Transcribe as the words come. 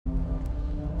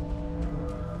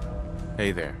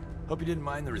Hey there. Hope you didn't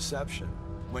mind the reception.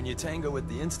 When you tango with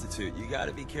the Institute, you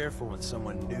gotta be careful when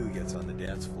someone new gets on the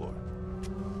dance floor.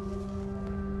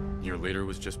 Your leader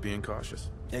was just being cautious.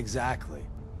 Exactly.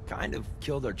 Kind of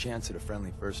killed our chance at a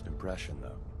friendly first impression,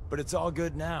 though. But it's all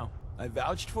good now. I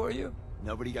vouched for you.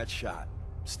 Nobody got shot.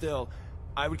 Still,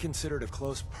 I would consider it a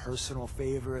close personal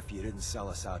favor if you didn't sell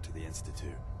us out to the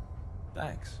Institute.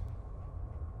 Thanks.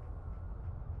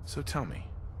 So tell me,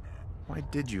 why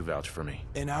did you vouch for me?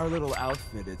 In our little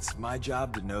outfit, it's my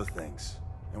job to know things.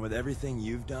 And with everything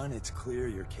you've done, it's clear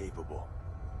you're capable.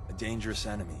 A dangerous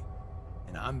enemy.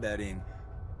 And I'm betting,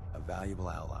 a valuable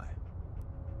ally.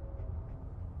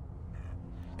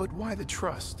 But why the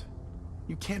trust?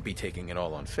 You can't be taking it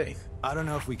all on faith. I don't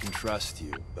know if we can trust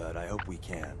you, but I hope we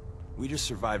can. We just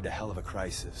survived a hell of a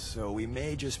crisis, so we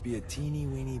may just be a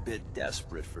teeny-weeny bit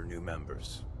desperate for new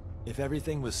members. If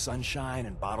everything was sunshine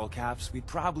and bottle caps, we'd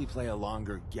probably play a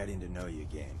longer getting-to-know-you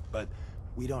game, but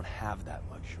we don't have that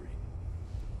luxury.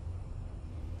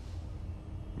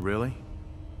 Really?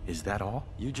 Is that all?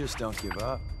 You just don't give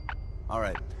up.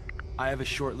 Alright, I have a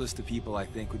short list of people I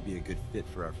think would be a good fit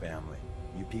for our family.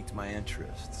 You piqued my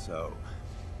interest, so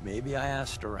maybe I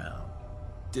asked around.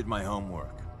 Did my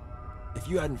homework. If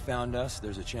you hadn't found us,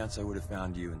 there's a chance I would have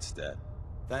found you instead.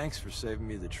 Thanks for saving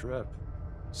me the trip.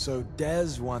 So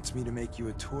Dez wants me to make you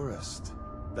a tourist.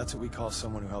 That's what we call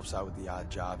someone who helps out with the odd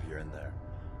job here and there.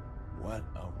 What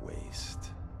a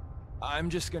waste. I'm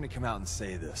just gonna come out and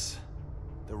say this.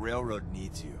 The railroad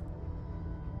needs you.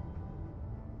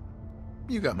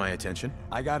 You got my attention.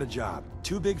 I got a job.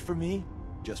 Too big for me,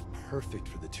 just perfect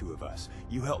for the two of us.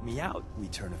 You help me out, we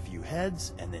turn a few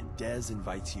heads, and then Dez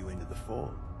invites you into the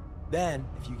fold. Then,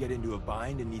 if you get into a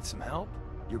bind and need some help,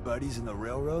 your buddies in the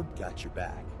railroad got your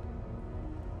back.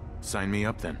 Sign me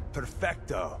up then.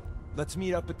 Perfecto. Let's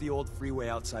meet up at the old freeway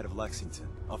outside of Lexington.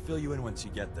 I'll fill you in once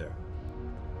you get there.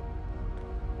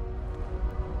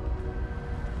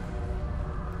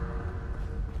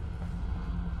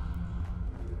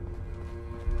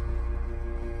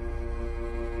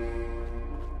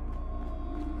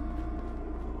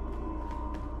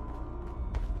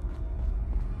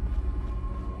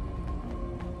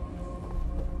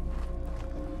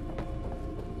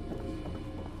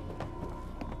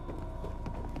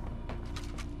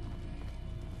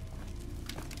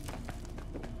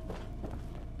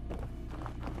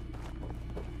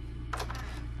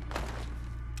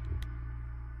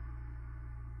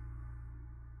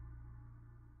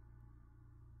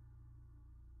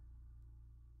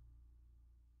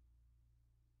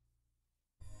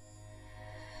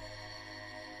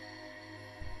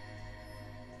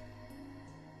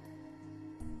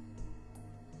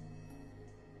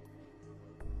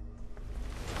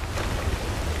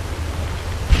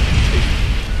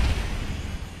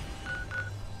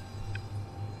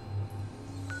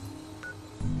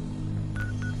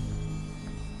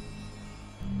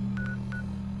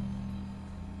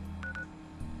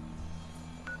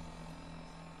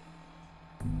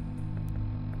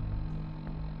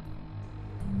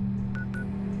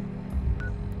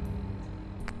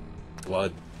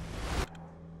 Blood.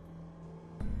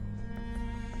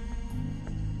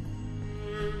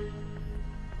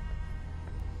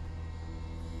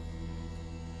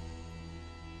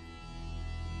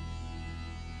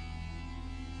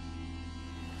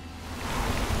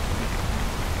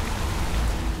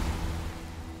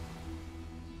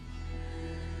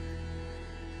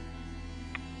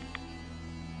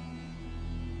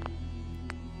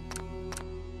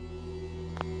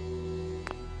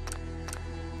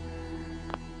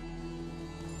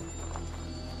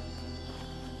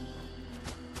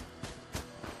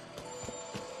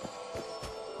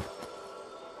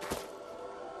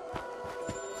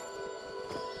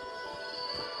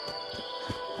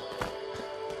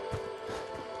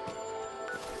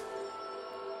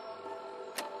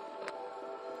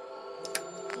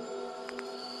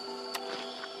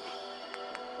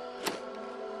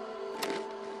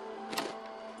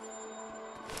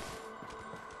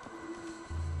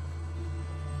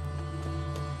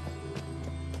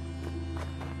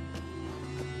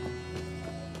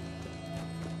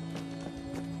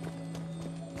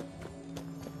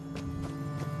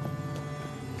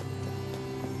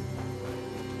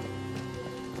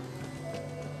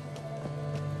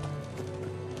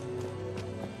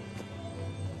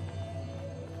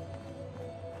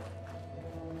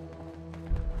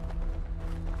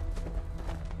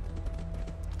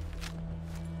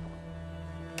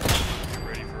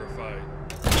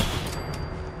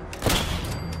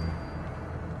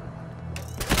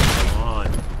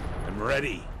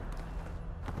 Ready.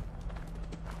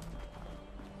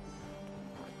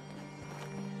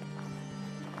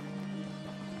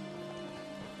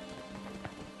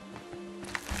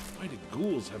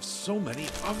 schools have so many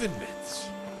oven mitts?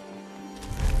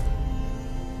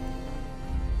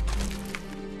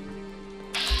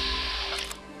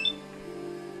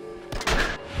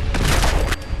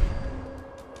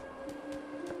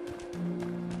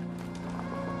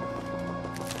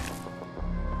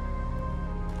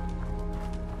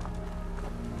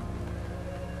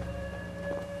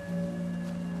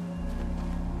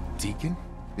 Deacon?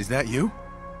 Is that you?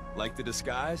 Like the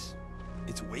disguise?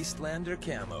 It's Wastelander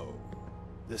camo.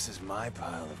 This is my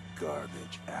pile of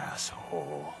garbage,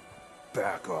 asshole.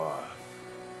 Back off.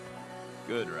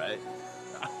 Good, right?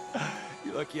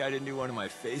 You're lucky I didn't do one of my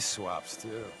face swaps,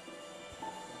 too.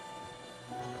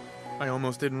 I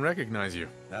almost didn't recognize you.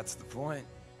 That's the point.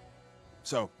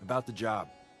 So, about the job.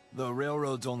 The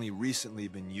railroad's only recently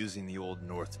been using the old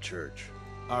North Church.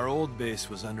 Our old base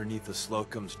was underneath the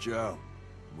Slocum's Joe.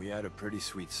 We had a pretty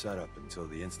sweet setup until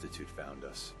the Institute found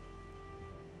us.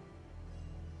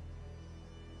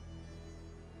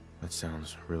 That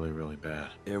sounds really, really bad.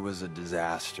 It was a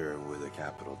disaster with a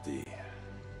capital D.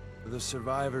 The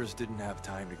survivors didn't have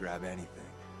time to grab anything.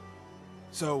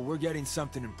 So we're getting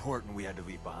something important we had to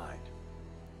leave behind.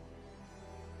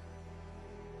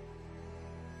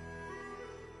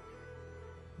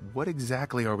 What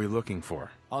exactly are we looking for?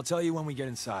 I'll tell you when we get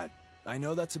inside. I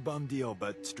know that's a bum deal,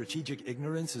 but strategic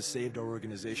ignorance has saved our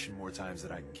organization more times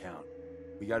than I can count.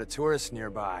 We got a tourist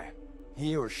nearby.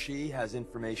 He or she has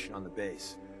information on the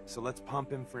base, so let's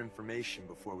pump him for information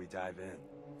before we dive in.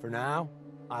 For now,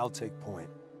 I'll take point.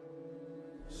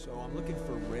 So I'm looking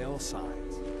for rail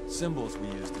signs, symbols we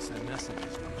use to send messages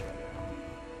to each other.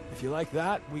 If you like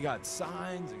that, we got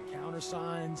signs and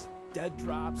countersigns, dead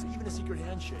drops, even a secret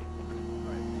handshake. All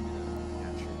right, maybe the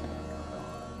handshake.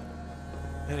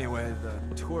 Anyway,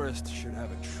 the tourist should have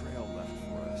a trail left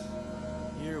for us.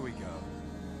 Here we go.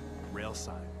 Rail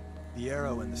sign. The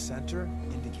arrow in the center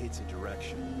indicates a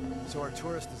direction. So our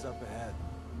tourist is up ahead.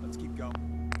 Let's keep going.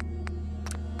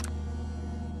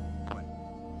 What?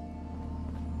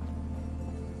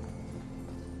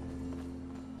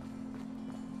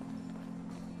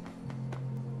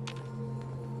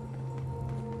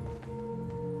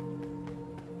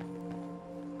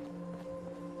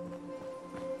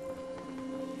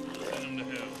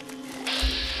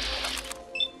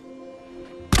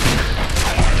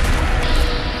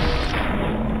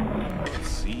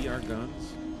 See our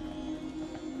guns?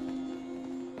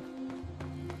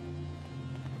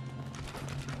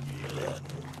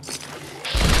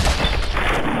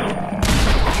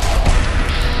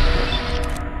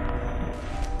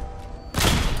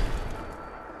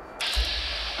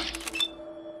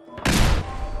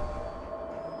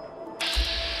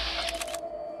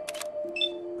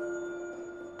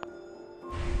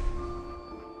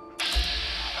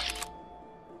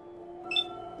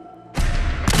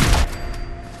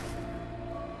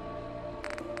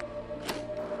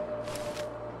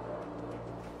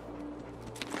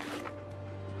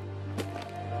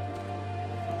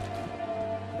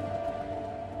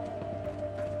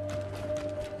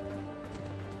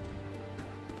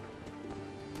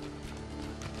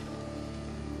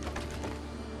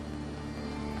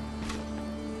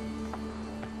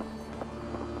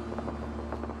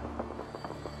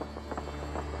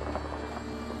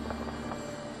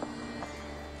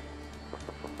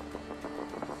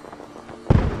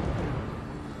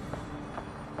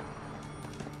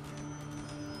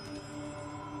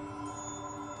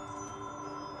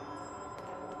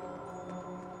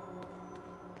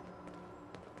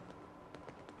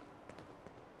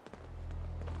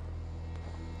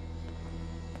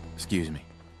 Excuse me.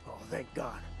 Oh, thank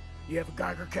God. You have a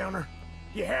Geiger counter?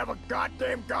 You have a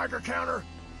goddamn Geiger counter?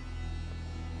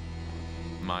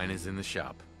 Mine is in the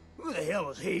shop. Who the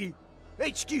hell is he?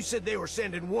 HQ said they were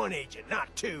sending one agent,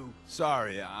 not two.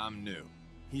 Sorry, I'm new.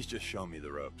 He's just shown me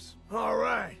the ropes. All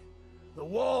right. The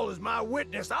wall is my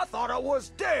witness. I thought I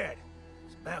was dead.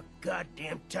 It's about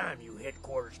goddamn time you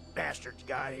headquarters bastards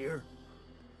got here.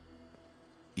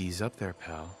 Ease up there,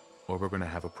 pal, or we're gonna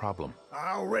have a problem.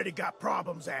 I already got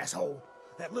problems, asshole.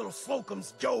 That little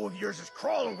Slocum's Joe of yours is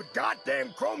crawling with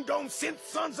goddamn chrome dome synth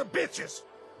sons of bitches.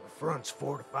 The front's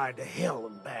fortified to hell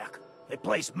and back. They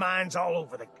place mines all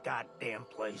over the goddamn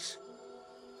place.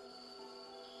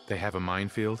 They have a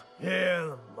minefield?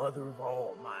 Yeah, the mother of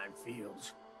all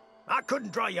minefields. I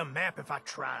couldn't draw you a map if I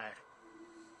tried.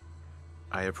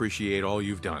 I appreciate all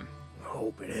you've done. I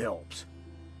hope it helps.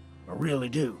 I really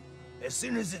do. As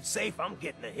soon as it's safe, I'm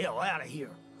getting the hell out of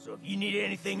here. So if you need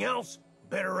anything else,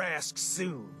 better ask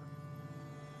soon.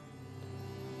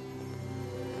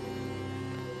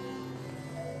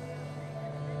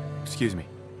 Excuse me.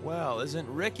 Well, isn't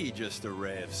Ricky just a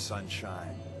ray of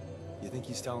sunshine? You think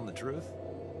he's telling the truth?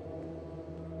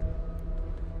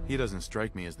 He doesn't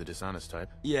strike me as the dishonest type.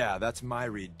 Yeah, that's my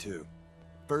read too.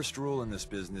 First rule in this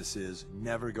business is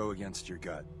never go against your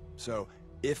gut. So,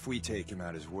 if we take him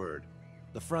at his word,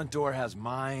 the front door has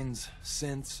mines,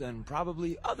 synths, and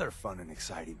probably other fun and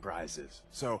exciting prizes.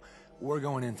 So, we're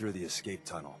going in through the escape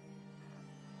tunnel.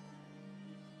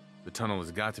 The tunnel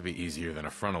has got to be easier than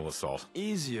a frontal assault.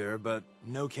 Easier, but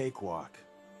no cakewalk.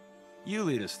 You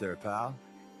lead us there, pal.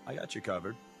 I got you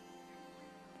covered.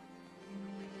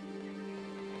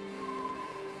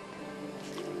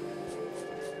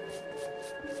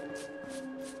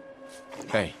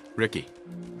 Hey, Ricky.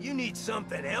 You need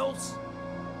something else?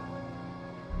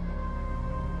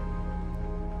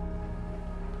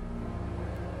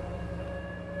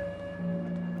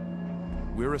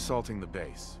 We're assaulting the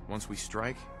base. Once we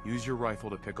strike, use your rifle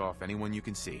to pick off anyone you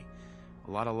can see.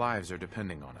 A lot of lives are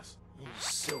depending on us. You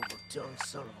silver-tongued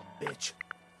son of a bitch.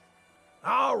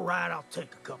 All right, I'll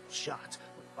take a couple shots.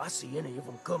 But if I see any of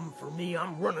them coming for me,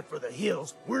 I'm running for the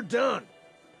hills. We're done.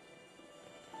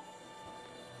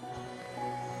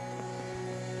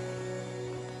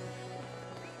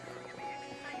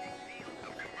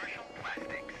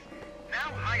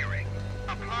 Now hiring.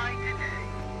 Apply today.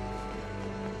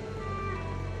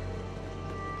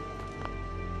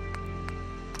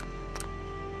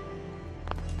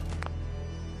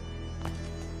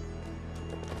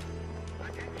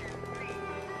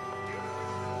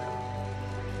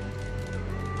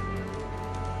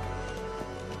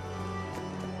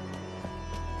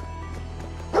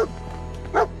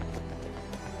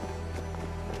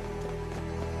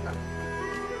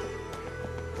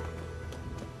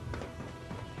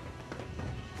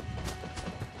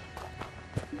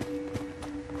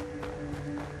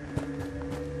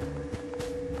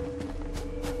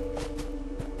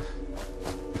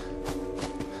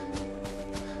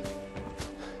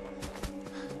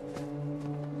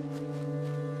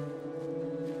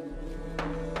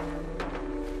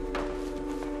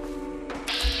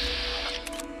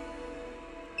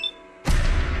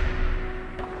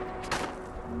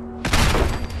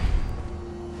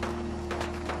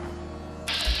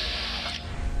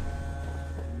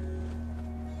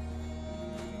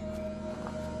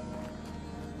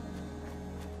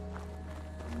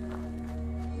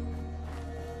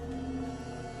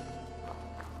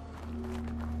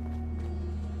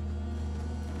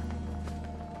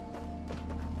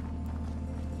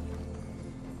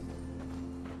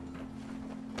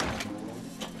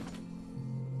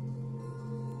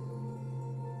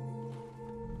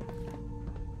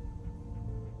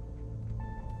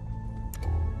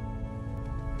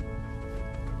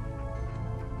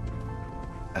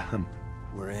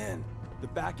 We're in. The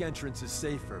back entrance is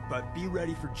safer, but be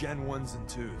ready for Gen 1s and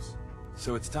 2s.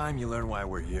 So it's time you learn why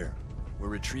we're here. We're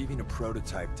retrieving a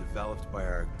prototype developed by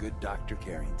our good Dr.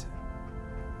 Carrington.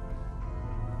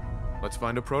 Let's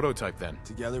find a prototype then.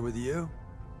 Together with you,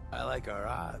 I like our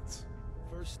odds.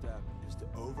 First step is to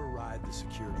override the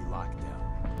security lockdown.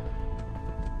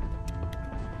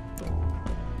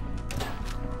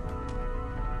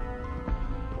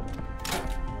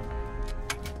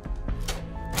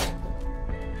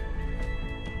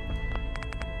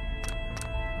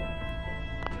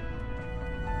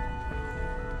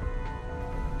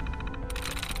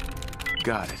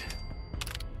 Got it.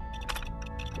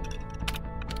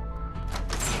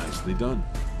 Nicely done.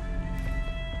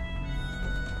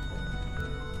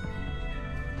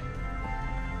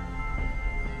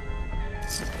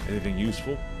 Anything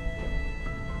useful?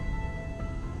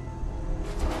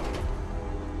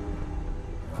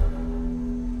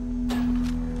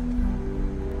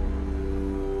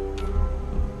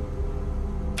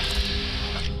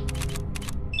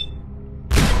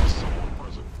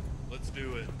 Let's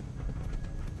do it.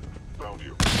 Found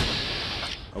you.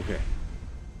 Okay.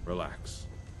 Relax.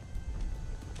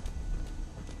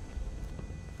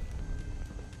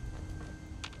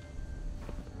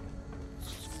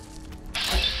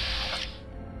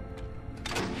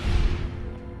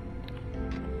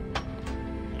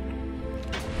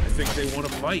 I think they want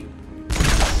to fight.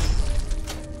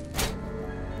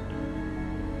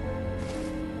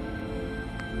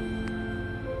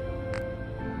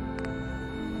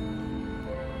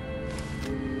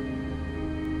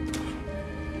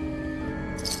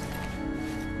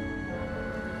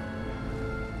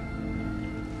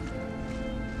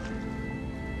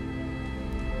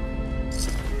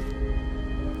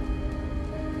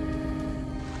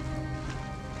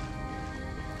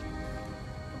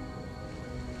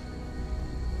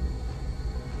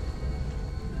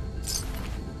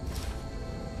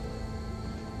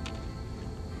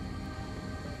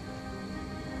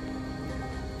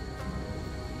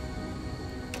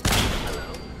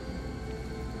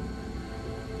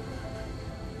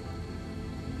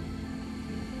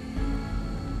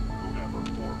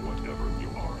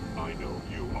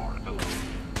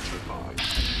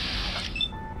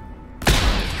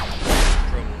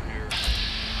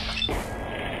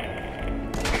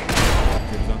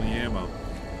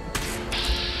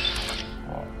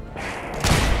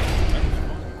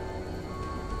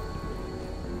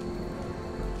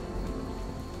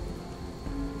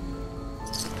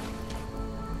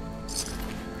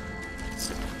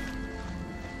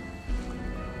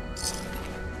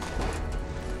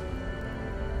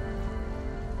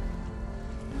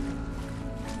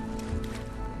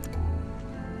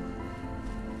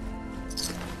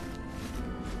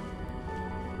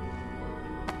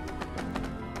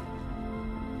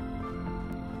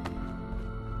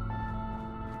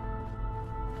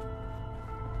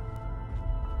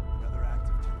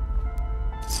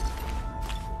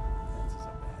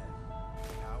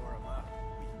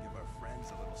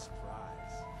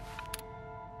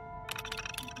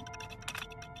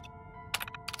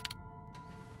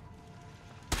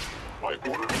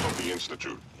 Headquarters of the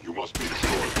Institute. You must be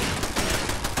destroyed.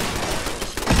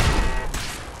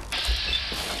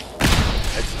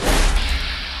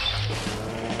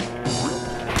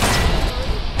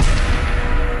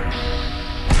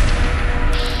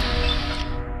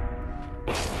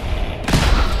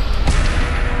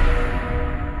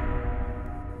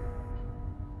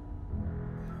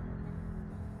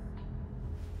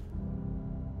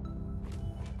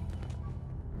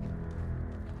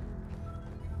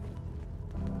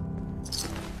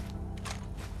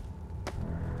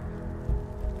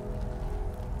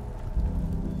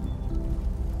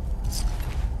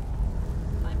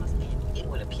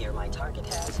 My target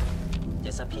has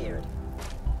disappeared.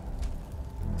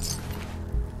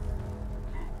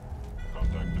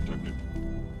 Contact detected.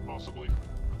 Possibly.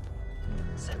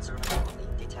 Sensor anomaly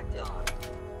detected.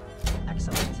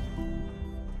 Excellent.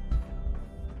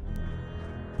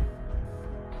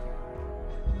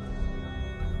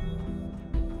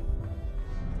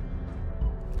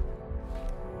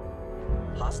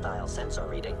 Hostile sensor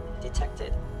reading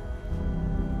detected.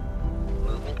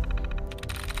 Movement.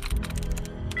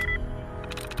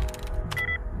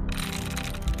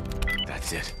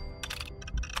 That's it.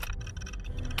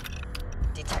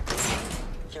 Detected.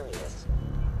 Curious.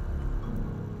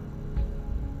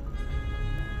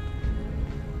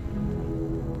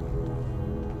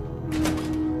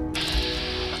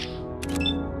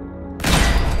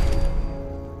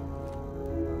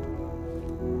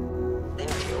 There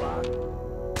you are.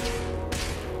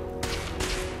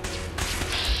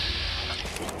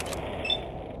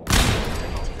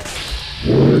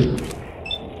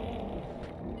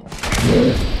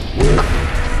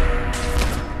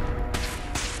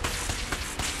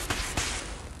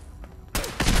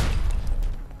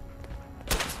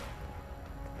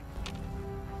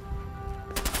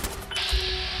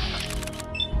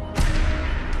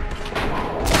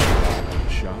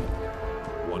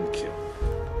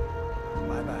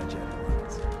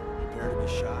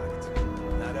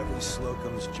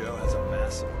 Joe has a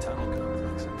massive tunnel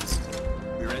complex.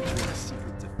 We're entering a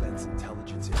secret defense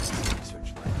intelligence agency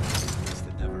research lab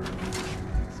that never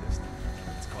existed.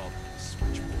 It's called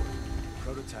Switchboard. The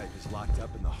prototype is locked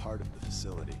up in the heart of the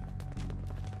facility.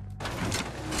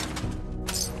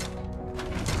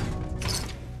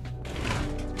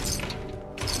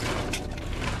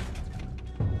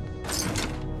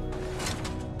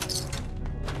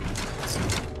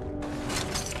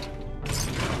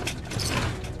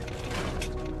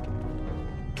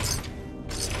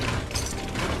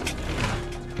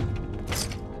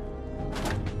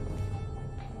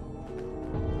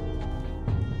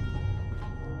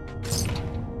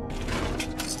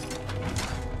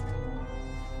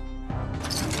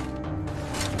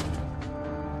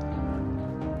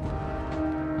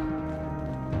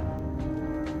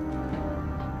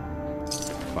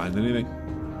 Find anything?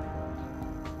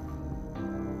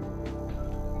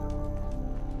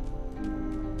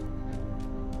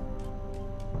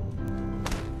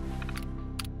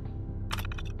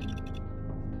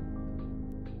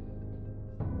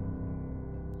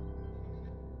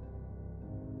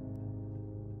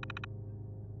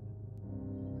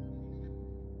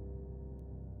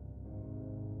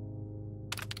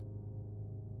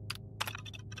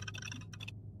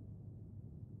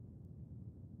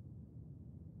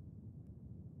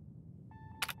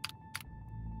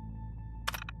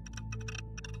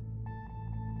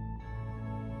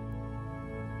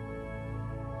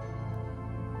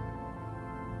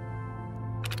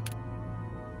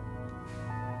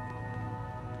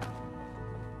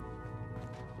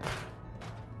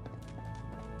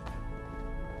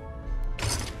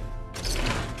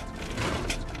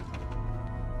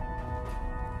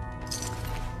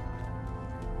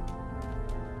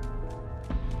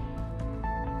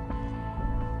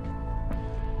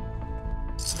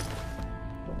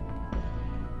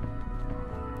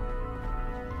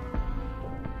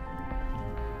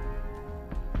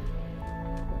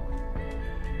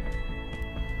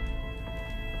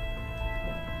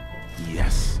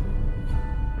 Yes.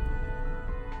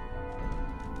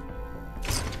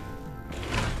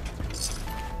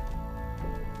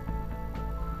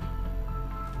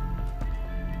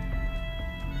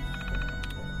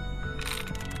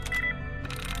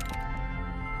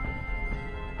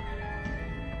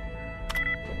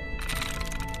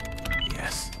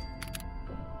 Yes.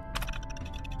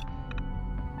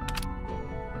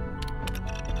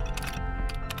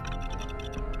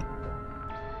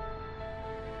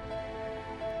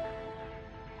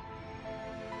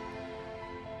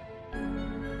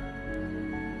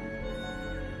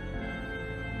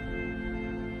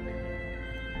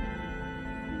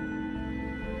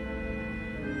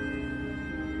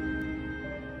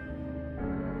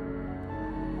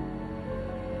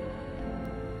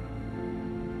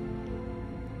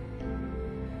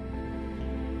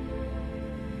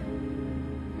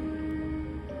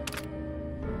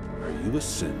 to a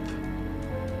synth.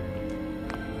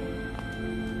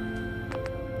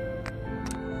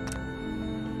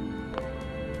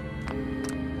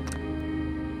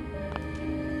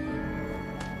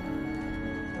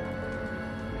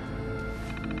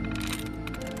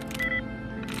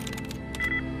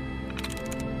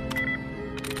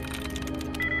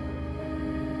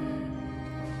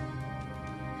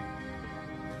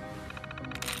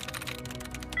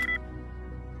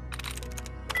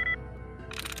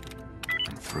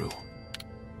 Through.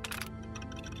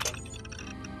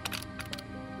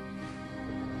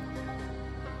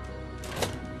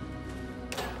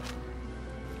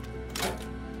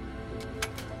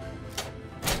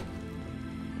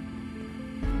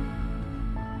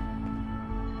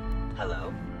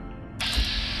 Hello?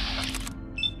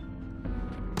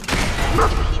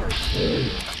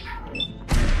 These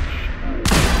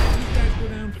guys go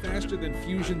down faster than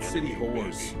Fusion City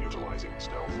whores. Utilizing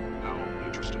stealth. How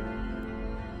interesting.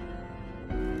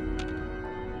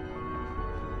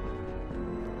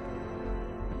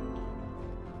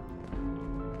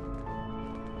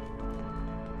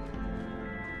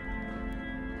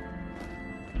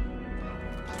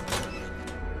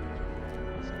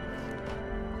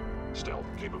 Stealth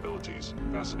capabilities.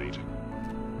 Fascinating.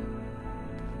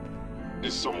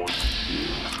 Is someone...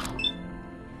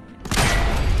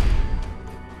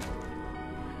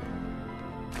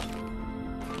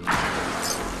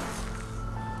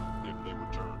 If they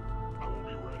return, I will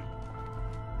be ready.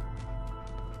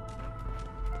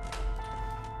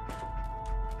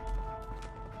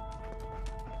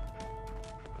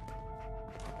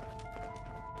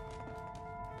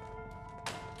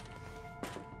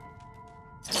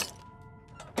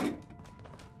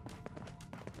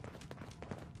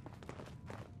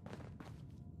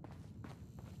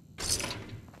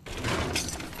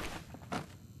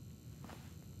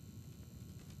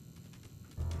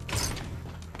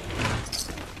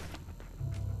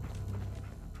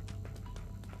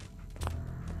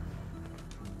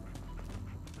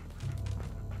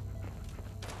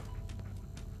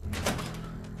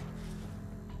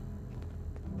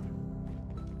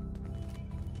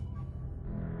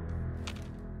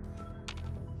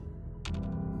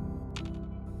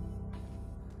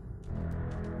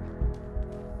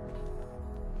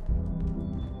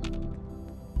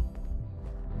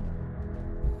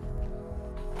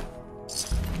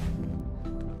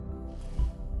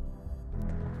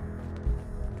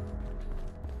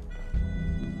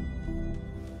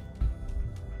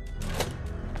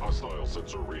 Hostile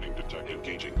sensor reading detected.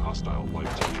 Engaging hostile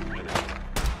life-taking enemy.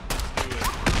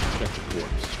 Check the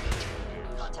corpse.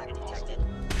 Contact detected.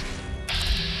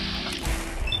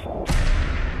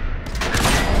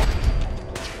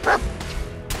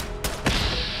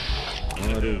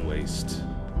 Utter waste.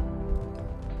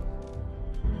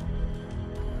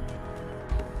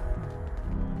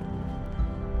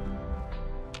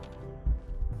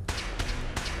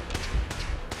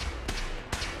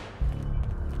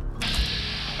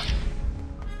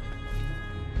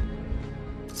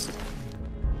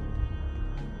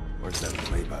 Where's that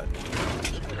play button?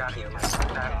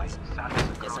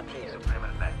 Disappeared.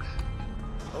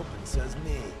 Open says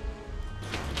me.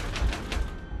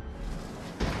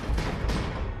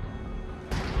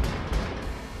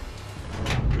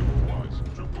 Immobilize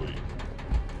to bleed.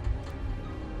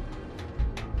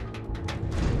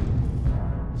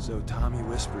 So Tommy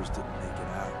Whispers didn't make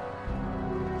it out.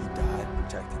 He died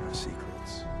protecting our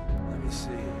secrets. Let me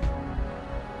see.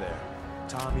 There.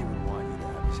 Tommy would want you to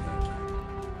have his hand candy.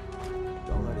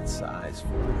 Don't let it size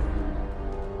for you.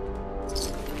 To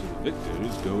the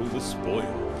victors go the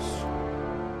spoils.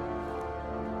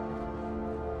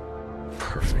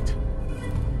 Perfect.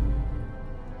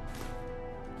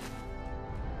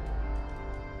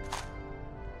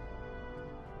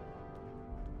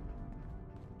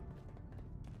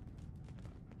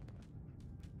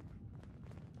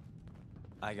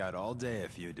 I got all day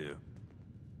if you do.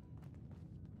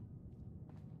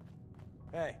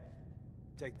 Hey,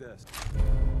 take this.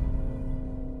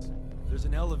 There's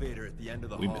an elevator at the end of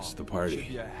the We hall. missed the party. Should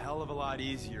be a hell of a lot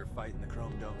easier fighting the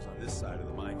chrome domes on this side of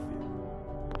the minefield.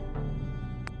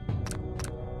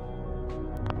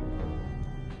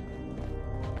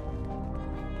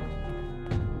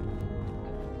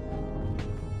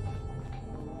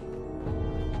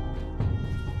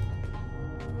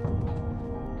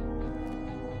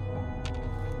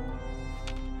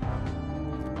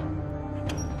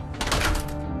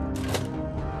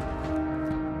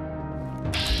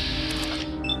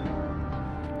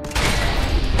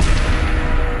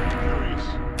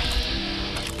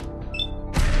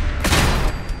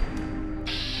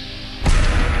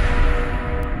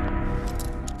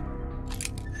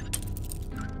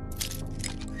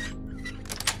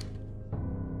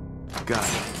 Got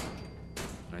it.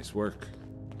 Nice work.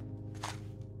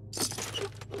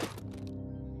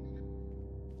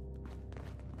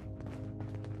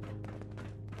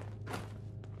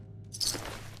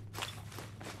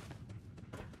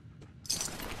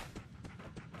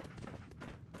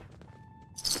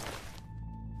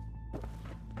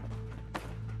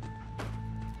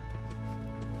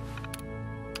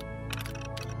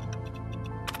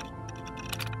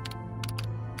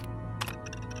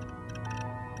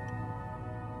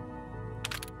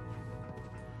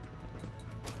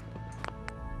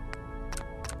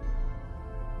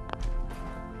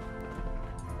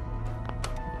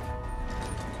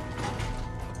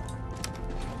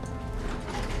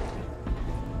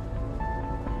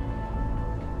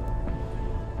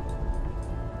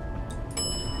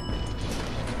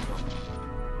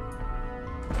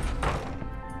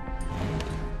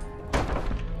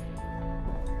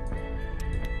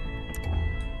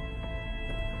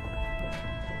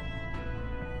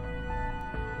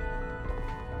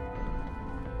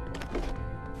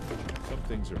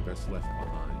 Some things are best left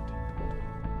behind.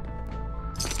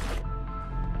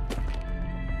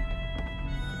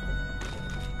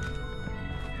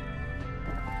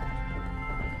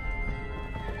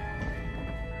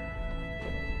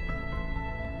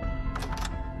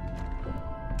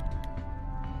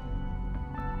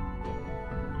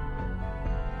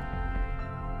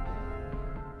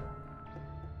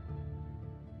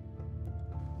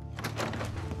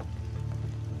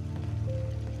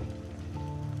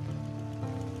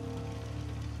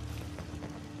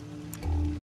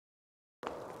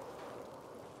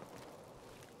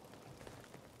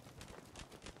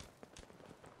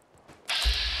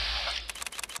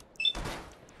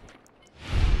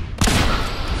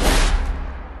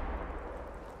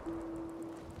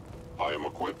 I am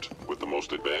equipped with the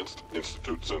most advanced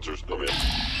Institute sensors known.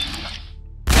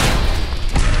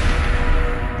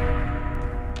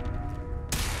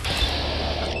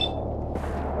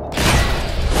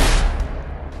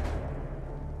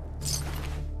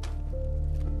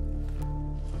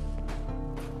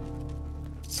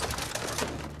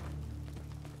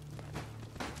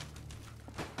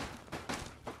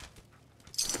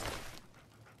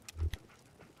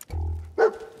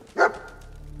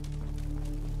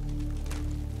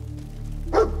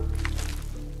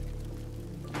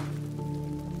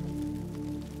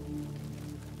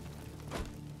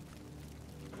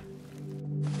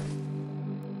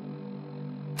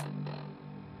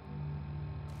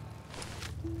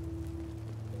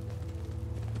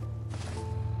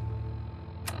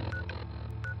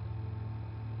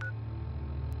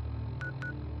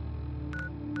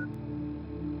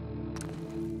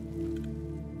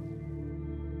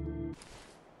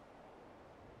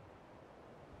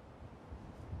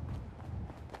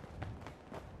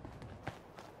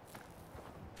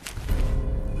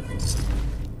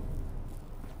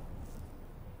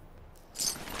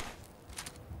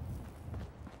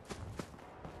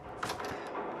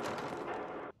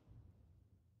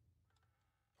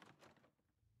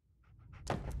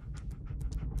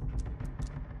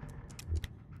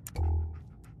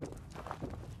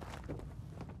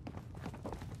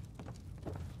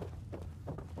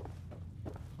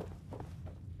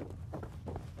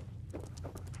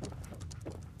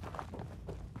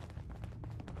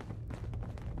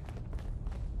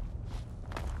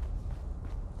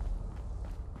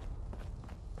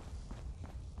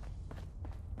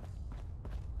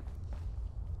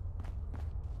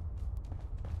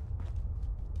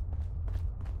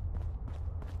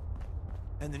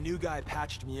 And the new guy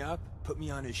patched me up, put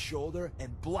me on his shoulder,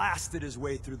 and blasted his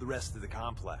way through the rest of the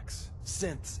complex.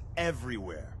 Synths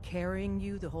everywhere. Carrying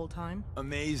you the whole time?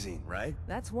 Amazing, right?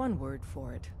 That's one word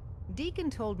for it.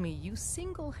 Deacon told me you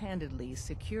single-handedly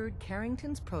secured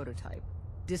Carrington's prototype,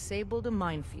 disabled a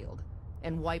minefield,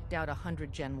 and wiped out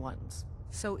 100 Gen 1s.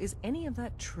 So is any of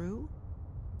that true?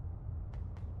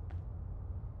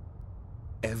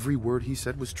 Every word he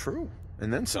said was true,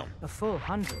 and then some. A full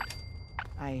 100.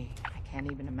 I can't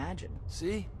even imagine.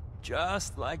 See?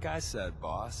 Just like I said,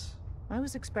 boss. I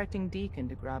was expecting Deacon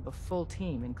to grab a full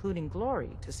team, including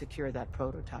Glory, to secure that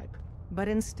prototype. But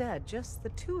instead, just the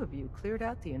two of you cleared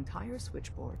out the entire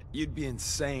switchboard. You'd be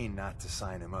insane not to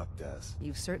sign him up, Des.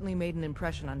 You've certainly made an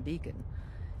impression on Deacon.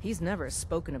 He's never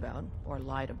spoken about, or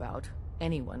lied about,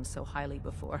 anyone so highly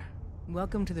before.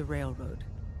 Welcome to the Railroad,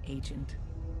 Agent.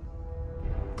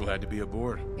 Glad to be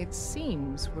aboard. It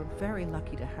seems we're very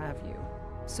lucky to have you.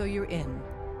 So you're in.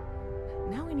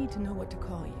 Now we need to know what to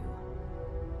call you.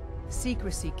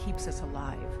 Secrecy keeps us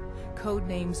alive. Code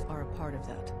names are a part of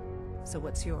that. So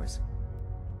what's yours?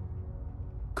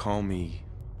 Call me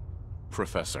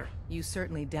Professor. You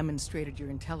certainly demonstrated your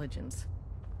intelligence.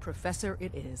 Professor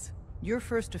it is. Your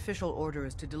first official order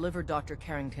is to deliver Dr.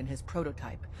 Carrington his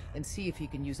prototype and see if he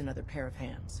can use another pair of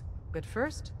hands. But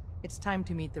first, it's time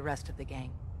to meet the rest of the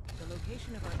gang. The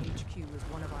location of our HQ is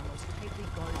one of our most tightly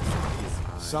guarded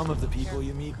sites. Some of the people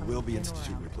you meet will be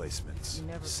Institute replacements,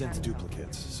 synth can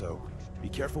duplicates, so be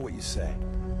careful what you say.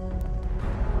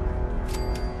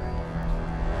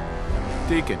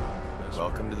 Deacon.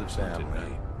 Welcome to the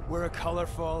family. We're a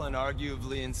colorful and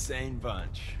arguably insane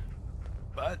bunch.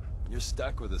 But you're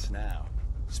stuck with us now.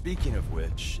 Speaking of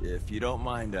which, if you don't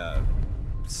mind a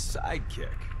sidekick,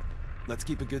 let's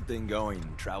keep a good thing going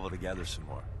and travel together some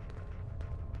more.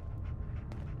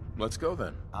 Let's go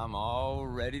then. I'm all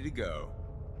ready to go.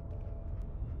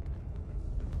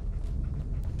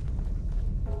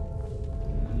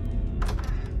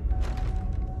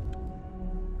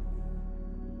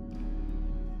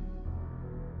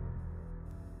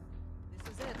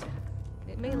 This is it.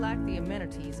 It may lack the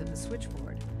amenities of the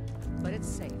Switchboard, but it's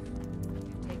safe.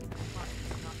 You've taken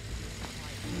precautions not to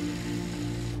be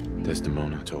supplied.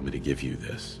 Desdemona told me to give you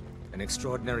this. An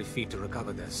extraordinary feat to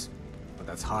recover this. But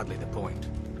that's hardly the point.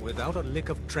 Without a lick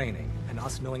of training, and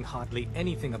us knowing hardly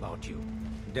anything about you,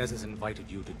 Des has invited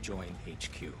you to join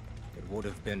HQ. It would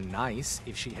have been nice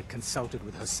if she had consulted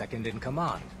with her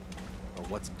second-in-command. But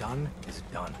what's done is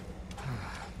done.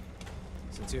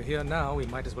 Since you're here now, we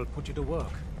might as well put you to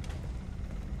work.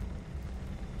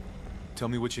 Tell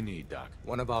me what you need, Doc.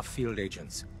 One of our field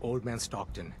agents, Old Man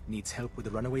Stockton, needs help with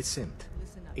the runaway synth.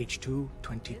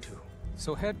 H222.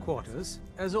 So headquarters,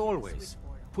 as always,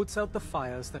 puts out the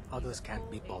fires that others can't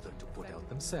be bothered to put out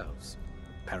themselves.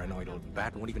 Paranoid old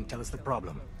bat won't even tell us the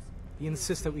problem. He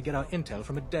insists that we get our intel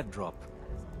from a dead drop.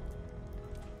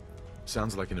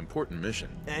 Sounds like an important mission.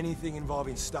 Anything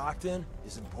involving Stockton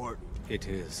is important. It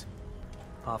is.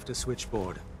 After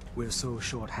Switchboard, we're so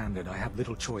short-handed I have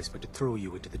little choice but to throw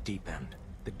you into the deep end.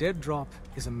 The dead drop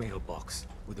is a mailbox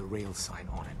with a rail sign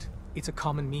on it. It's a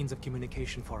common means of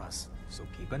communication for us, so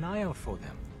keep an eye out for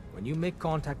them. When you make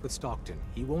contact with Stockton,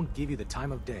 he won't give you the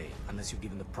time of day unless you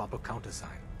give him the proper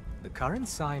countersign. The current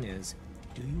sign is,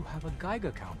 do you have a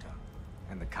Geiger counter?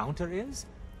 And the counter is,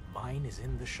 mine is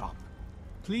in the shop.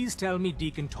 Please tell me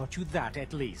Deacon taught you that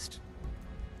at least.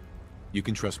 You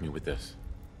can trust me with this.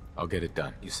 I'll get it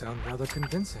done. You sound rather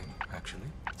convincing,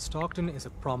 actually. Stockton is a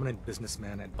prominent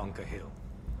businessman at Bunker Hill.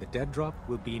 The dead drop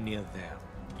will be near there.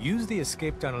 Use the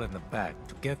escape tunnel in the back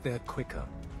to get there quicker.